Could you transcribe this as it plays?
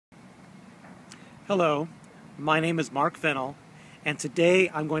Hello, my name is Mark Fennell, and today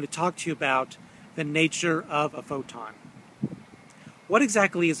I'm going to talk to you about the nature of a photon. What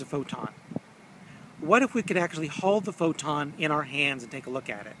exactly is a photon? What if we could actually hold the photon in our hands and take a look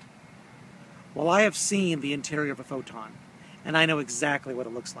at it? Well, I have seen the interior of a photon, and I know exactly what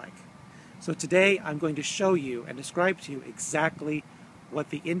it looks like. So today I'm going to show you and describe to you exactly what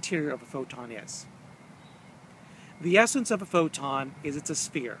the interior of a photon is. The essence of a photon is it's a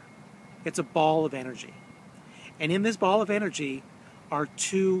sphere. It's a ball of energy. And in this ball of energy are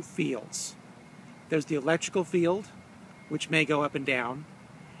two fields. There's the electrical field, which may go up and down,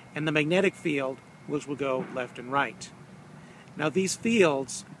 and the magnetic field, which will go left and right. Now these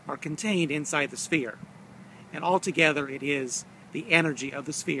fields are contained inside the sphere, and altogether it is the energy of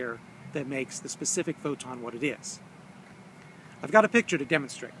the sphere that makes the specific photon what it is. I've got a picture to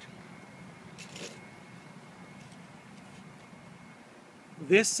demonstrate.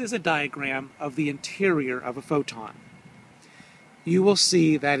 This is a diagram of the interior of a photon. You will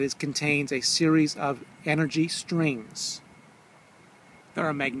see that it contains a series of energy strings. There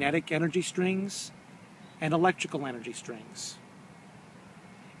are magnetic energy strings and electrical energy strings.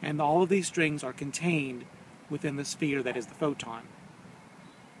 And all of these strings are contained within the sphere that is the photon.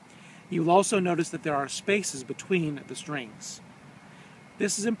 You will also notice that there are spaces between the strings.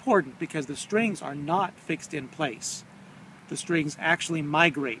 This is important because the strings are not fixed in place. The strings actually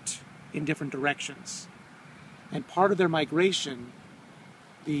migrate in different directions. And part of their migration,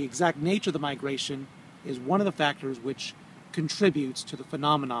 the exact nature of the migration, is one of the factors which contributes to the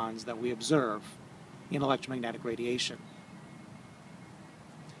phenomenons that we observe in electromagnetic radiation.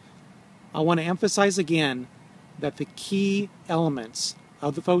 I want to emphasize again that the key elements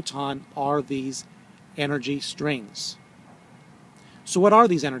of the photon are these energy strings. So what are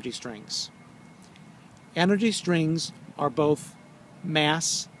these energy strings? Energy strings are both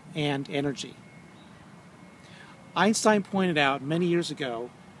mass and energy. Einstein pointed out many years ago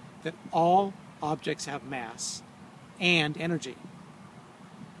that all objects have mass and energy.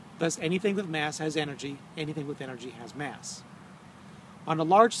 Thus, anything with mass has energy, anything with energy has mass. On a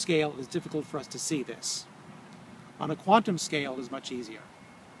large scale, it is difficult for us to see this. On a quantum scale, it is much easier.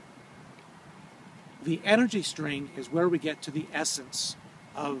 The energy string is where we get to the essence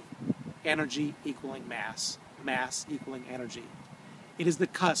of energy equaling mass, mass equaling energy. It is the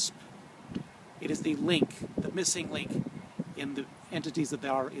cusp. It is the link, the missing link in the entities that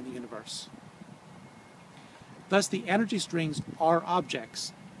there are in the universe. Thus, the energy strings are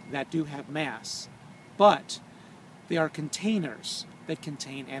objects that do have mass, but they are containers that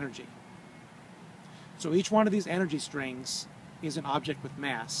contain energy. So each one of these energy strings is an object with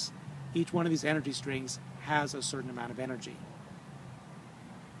mass. Each one of these energy strings has a certain amount of energy.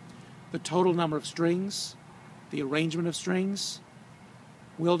 The total number of strings, the arrangement of strings,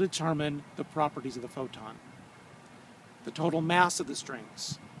 will determine the properties of the photon. The total mass of the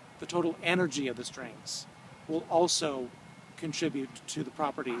strings, the total energy of the strings, will also contribute to the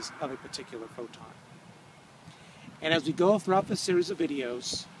properties of a particular photon. And as we go throughout this series of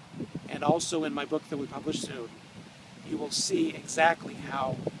videos, and also in my book that we publish soon, you will see exactly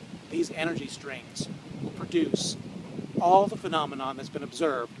how these energy strings will produce all the phenomenon that's been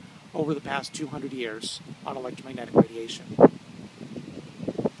observed over the past 200 years on electromagnetic radiation.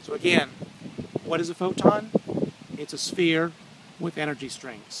 So again, what is a photon? It's a sphere with energy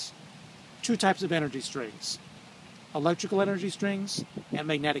strings. Two types of energy strings: electrical energy strings and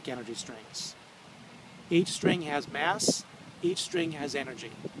magnetic energy strings. Each string has mass, each string has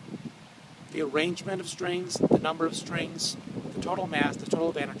energy. The arrangement of strings, the number of strings, the total mass, the total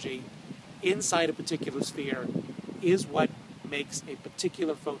of energy inside a particular sphere is what makes a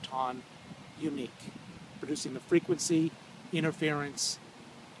particular photon unique, producing the frequency, interference,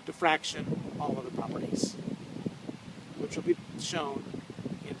 diffraction, all other properties, which will be shown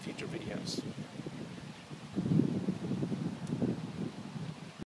in future videos.